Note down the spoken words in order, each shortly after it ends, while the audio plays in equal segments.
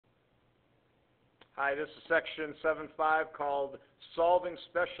Hi, this is section 7.5 called Solving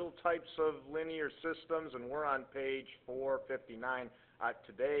Special Types of Linear Systems, and we're on page 459.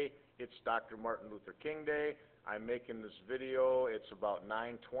 Today, it's Dr. Martin Luther King Day. I'm making this video. It's about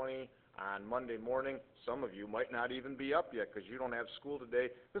 9:20 on Monday morning. Some of you might not even be up yet because you don't have school today.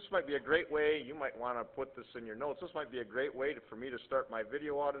 This might be a great way. You might want to put this in your notes. This might be a great way for me to start my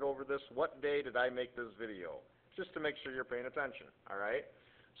video audit over this. What day did I make this video? Just to make sure you're paying attention, all right?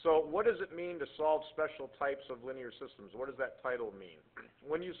 So what does it mean to solve special types of linear systems? What does that title mean?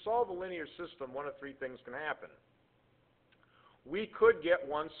 When you solve a linear system, one of three things can happen. We could get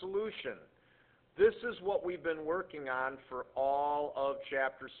one solution. This is what we've been working on for all of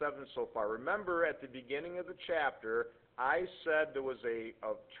Chapter 7 so far. Remember, at the beginning of the chapter, I said there was a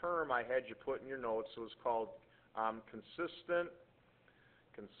term I had you put in your notes. It was called consistent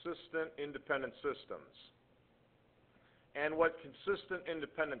independent systems. And what consistent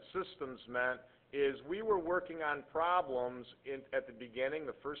independent systems meant is we were working on problems at the beginning,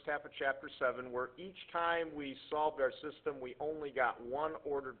 the first half of Chapter 7, where each time we solved our system, we only got one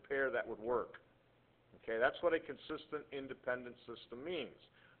ordered pair that would work. Okay, that's what a consistent independent system means.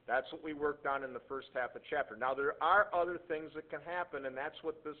 That's what we worked on in the first half of chapter. Now, there are other things that can happen, and that's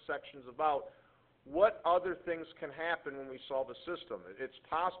what this section's about. What other things can happen when we solve a system? It's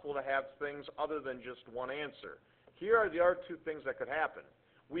possible to have things other than just one answer. Here are the other two things that could happen.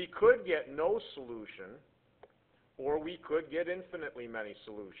 We could get no solution, or we could get infinitely many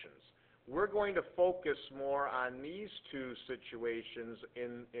solutions. We're going to focus more on these two situations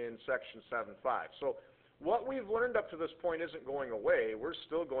in section 7.5. So what we've learned up to this point isn't going away. We're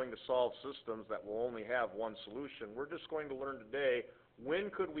still going to solve systems that will only have one solution. We're just going to learn today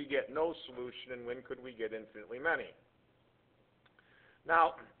when could we get no solution and when could we get infinitely many.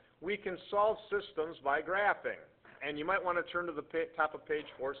 Now, we can solve systems by graphing. And you might want to turn to the top of page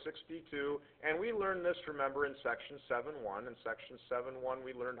 462. And we learned this, remember, in section 7.1. In section 7.1,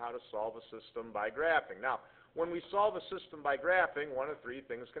 we learned how to solve a system by graphing. Now, when we solve a system by graphing, one of three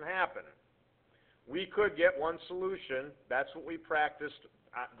things can happen. We could get one solution. That's what we practiced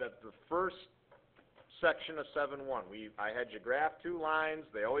at the first section of 7.1. I had you graph two lines.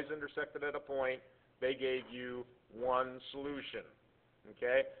 They always intersected at a point. They gave you one solution.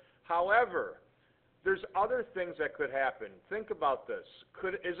 Okay? However, there's other things that could happen. Think about this.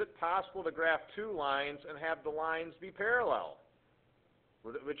 Is it possible to graph two lines and have the lines be parallel?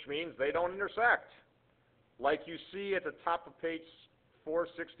 Which means they don't intersect. Like you see at the top of page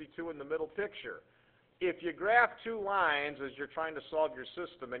 462 in the middle picture. If you graph two lines as you're trying to solve your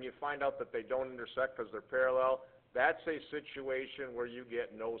system and you find out that they don't intersect because they're parallel, that's a situation where you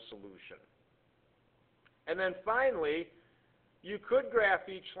get no solution. And then finally, you could graph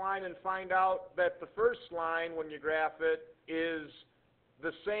each line and find out that the first line, when you graph it, is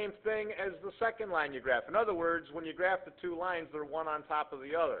the same thing as the second line you graph. In other words, when you graph the two lines, they're one on top of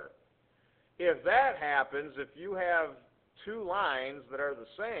the other. If that happens, if you have two lines that are the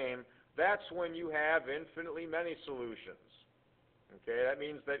same, that's when you have infinitely many solutions. Okay, that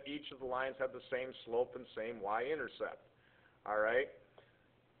means that each of the lines have the same slope and same y-intercept. All right?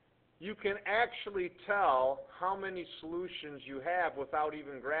 You can actually tell how many solutions you have without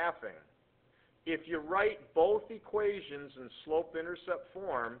even graphing. If you write both equations in slope-intercept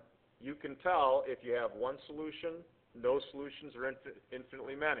form, you can tell if you have one solution, no solutions, or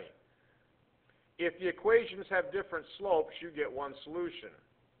infinitely many. If the equations have different slopes, you get one solution.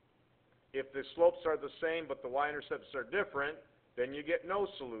 If the slopes are the same but the y-intercepts are different, then you get no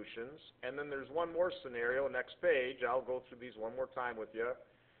solutions. And then there's one more scenario, next page. I'll go through these one more time with you.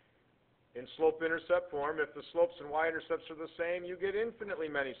 In slope-intercept form, if the slopes and y-intercepts are the same, you get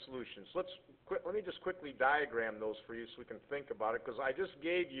infinitely many solutions. Let me just quickly diagram those for you so we can think about it, because I just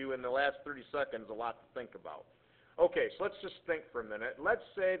gave you in the last 30 seconds a lot to think about. Okay, so let's just think for a minute. Let's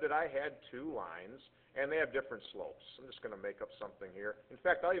say that I had two lines, and they have different slopes. I'm just going to make up something here. In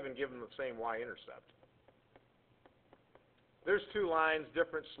fact, I'll even give them the same y-intercept. There's two lines,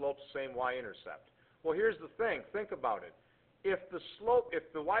 different slopes, same y-intercept. Well, here's the thing. Think about it. If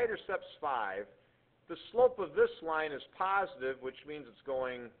the y-intercept's 5, the slope of this line is positive, which means it's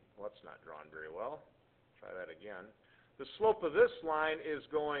going, well, that's not drawn very well. Try that again. The slope of this line is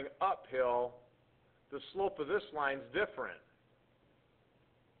going uphill. The slope of this line's different.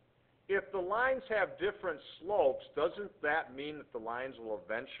 If the lines have different slopes, doesn't that mean that the lines will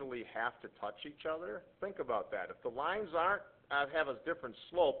eventually have to touch each other? Think about that. If the lines have a different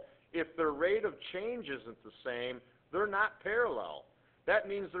slope, if their rate of change isn't the same, they're not parallel. That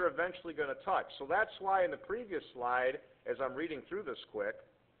means they're eventually going to touch. So that's why in the previous slide, as I'm reading through this quick,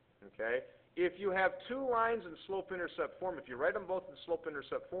 okay, if you have two lines in slope-intercept form, if you write them both in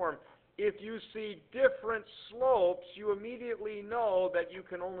slope-intercept form, if you see different slopes, you immediately know that you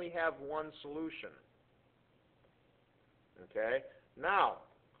can only have one solution. Okay? Now,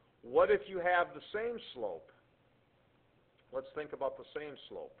 what if you have the same slope? Let's think about the same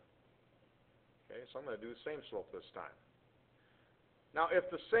slope. Okay, so I'm going to do the same slope this time. Now, if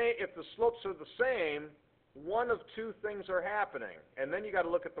the slopes are the same, one of two things are happening, and then you got to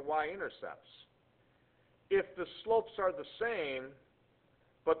look at the y-intercepts. If the slopes are the same,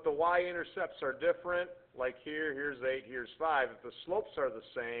 but the y-intercepts are different, like here, here's 8, here's 5, if the slopes are the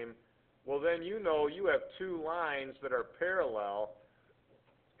same, well then you know you have two lines that are parallel,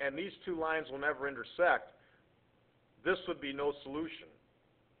 and these two lines will never intersect. This would be no solution.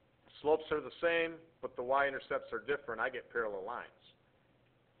 Slopes are the same, but the y-intercepts are different. I get parallel lines.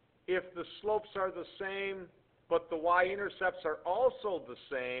 If the slopes are the same, but the y-intercepts are also the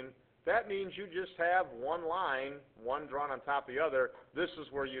same, that means you just have one line, one drawn on top of the other. This is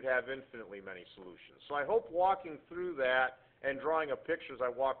where you'd have infinitely many solutions. So I hope walking through that and drawing a picture as I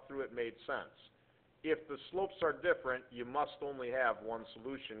walked through it made sense. If the slopes are different, you must only have one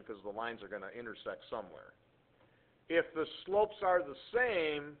solution because the lines are going to intersect somewhere. If the slopes are the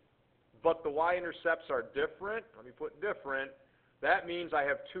same, but the y-intercepts are different, let me put different, that means I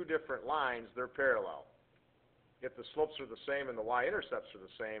have two different lines, they're parallel. If the slopes are the same and the y-intercepts are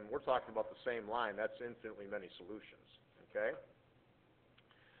the same, we're talking about the same line. That's infinitely many solutions, okay?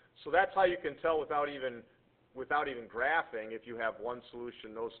 So that's how you can tell without even graphing if you have one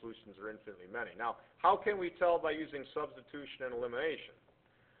solution, those solutions are infinitely many. Now, how can we tell by using substitution and elimination?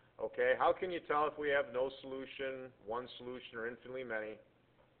 Okay, how can you tell if we have no solution, one solution, or infinitely many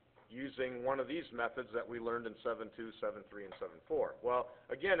using one of these methods that we learned in 7.2, 7.3, and 7.4? Well,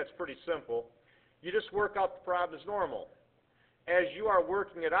 again, it's pretty simple. You just work out the problem as normal. As you are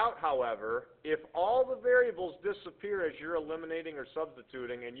working it out, however, if all the variables disappear as you're eliminating or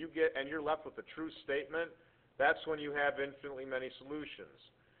substituting and you're left with a true statement, that's when you have infinitely many solutions.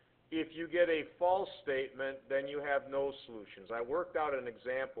 If you get a false statement, then you have no solutions. I worked out an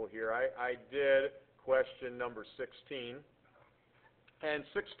example here. I did question number 16. And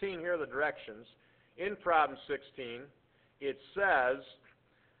 16, here are the directions. In problem 16, it says,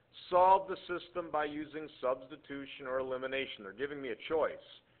 solve the system by using substitution or elimination. They're giving me a choice.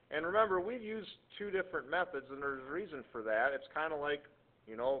 And remember, we've used two different methods, and there's a reason for that. It's kind of like,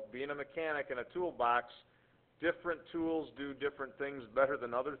 you know, being a mechanic in a toolbox. Different tools do different things better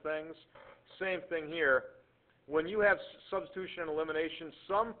than other things. Same thing here. When you have substitution and elimination,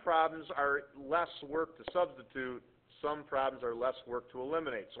 some problems are less work to substitute, some problems are less work to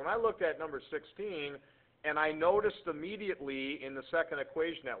eliminate. So when I looked at number 16, and I noticed immediately in the second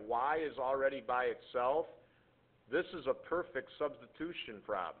equation that y is already by itself, this is a perfect substitution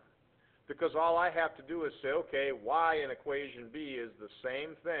problem. Because all I have to do is say, okay, y in equation B is the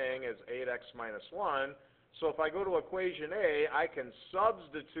same thing as 8x minus 1. So if I go to equation A, I can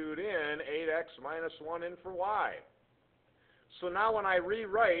substitute in 8x minus 1 in for y. So now when I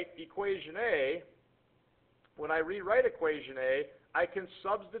rewrite equation A, I can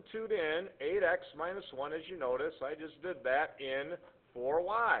substitute in 8x minus 1, as you notice. I just did that in for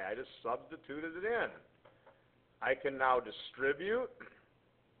y. I just substituted it in. I can now distribute.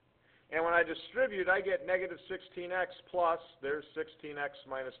 And when I distribute, I get negative 16x plus, there's 16x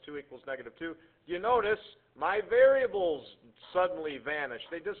minus 2 equals negative 2. You notice my variables suddenly vanish.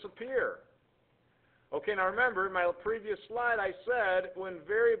 They disappear. Okay, now remember, in my previous slide I said when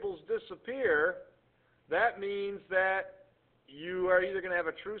variables disappear, that means that you are either going to have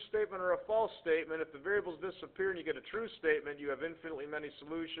a true statement or a false statement. If the variables disappear and you get a true statement, you have infinitely many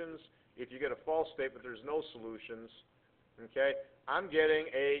solutions. If you get a false statement, there's no solutions. Okay? I'm getting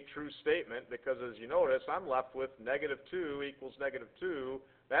a true statement because, as you notice, I'm left with negative 2 equals negative 2.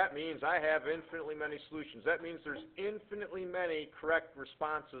 That means I have infinitely many solutions. That means there's infinitely many correct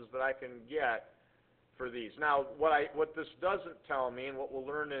responses that I can get for these. Now, what this doesn't tell me, and what we'll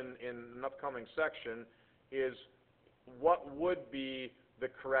learn in an upcoming section, is what would be the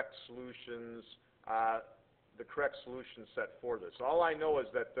correct solutions, set for this. All I know is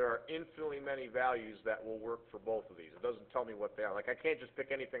that there are infinitely many values that will work for both of these. It doesn't tell me what they are. Like, I can't just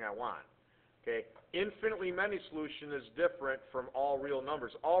pick anything I want. Okay? Infinitely many solution is different from all real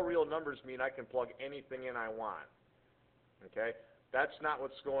numbers. All real numbers mean I can plug anything in I want. Okay? That's not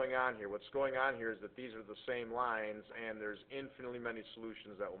what's going on here. What's going on here is that these are the same lines, and there's infinitely many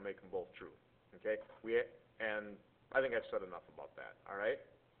solutions that will make them both true. Okay? And I think I've said enough about that. All right?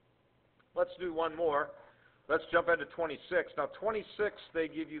 Let's do one more. Let's jump into 26. Now, 26, they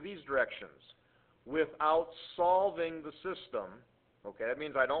give you these directions. Without solving the system, Okay, that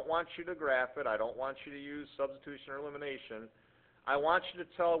means I don't want you to graph it. I don't want you to use substitution or elimination. I want you to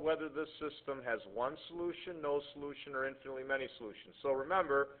tell whether this system has one solution, no solution, or infinitely many solutions. So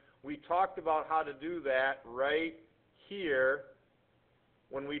remember, we talked about how to do that right here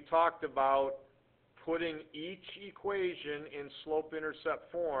when we talked about putting each equation in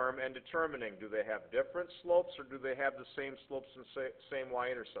slope-intercept form and determining, do they have different slopes or do they have the same slopes and same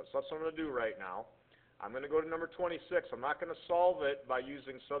y-intercepts? So that's what I'm going to do right now. I'm going to go to number 26. I'm not going to solve it by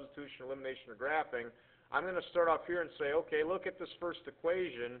using substitution, elimination, or graphing. I'm going to start off here and say, okay, look at this first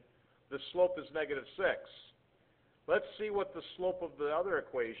equation. The slope is -6. Let's see what the slope of the other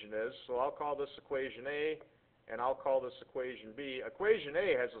equation is. So I'll call this equation A, and I'll call this equation B. Equation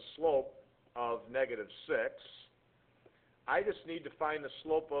A has a slope of -6. I just need to find the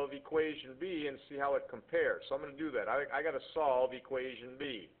slope of equation B and see how it compares. So I'm going to do that. I got to solve equation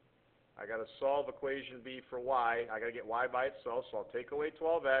B. I got to solve equation B for y. I got to get y by itself, so I'll take away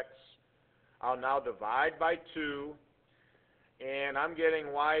 12x. I'll now divide by 2, and I'm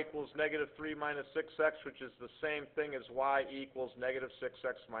getting y equals -3 minus 6x, which is the same thing as y equals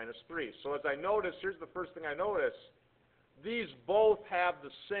 -6x minus 3. So as I notice, here's the first thing I notice. These both have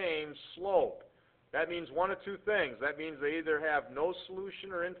the same slope. That means one of two things. That means they either have no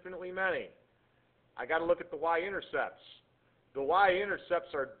solution or infinitely many. I got to look at the y-intercepts. The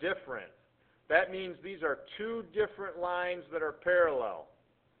y-intercepts are different. That means these are two different lines that are parallel.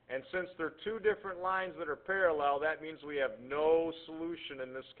 And since they're two different lines that are parallel, that means we have no solution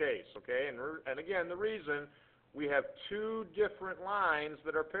in this case, okay? And again, the reason, we have two different lines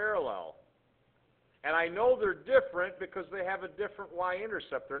that are parallel. And I know they're different because they have a different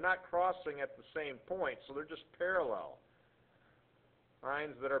y-intercept. They're not crossing at the same point, so they're just parallel.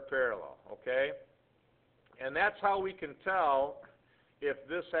 Lines that are parallel, okay? And that's how we can tell if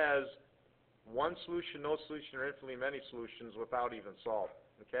this has one solution, no solution, or infinitely many solutions without even solving,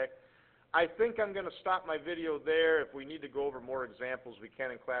 okay? I think I'm going to stop my video there. If we need to go over more examples, we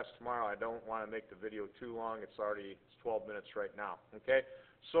can in class tomorrow. I don't want to make the video too long. It's 12 minutes right now, okay?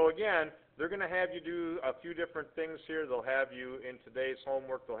 So again, they're going to have you do a few different things here. They'll have you, in today's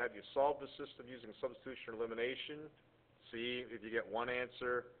homework, they'll have you solve the system using substitution or elimination. See if you get one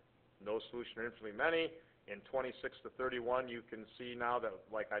answer, no solution, or infinitely many. In 26 to 31, you can see now that,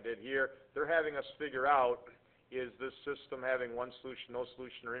 like I did here, they're having us figure out, is this system having one solution, no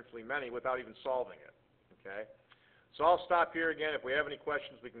solution, or infinitely many without even solving it, okay? So I'll stop here again. If we have any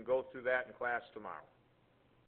questions, we can go through that in class tomorrow.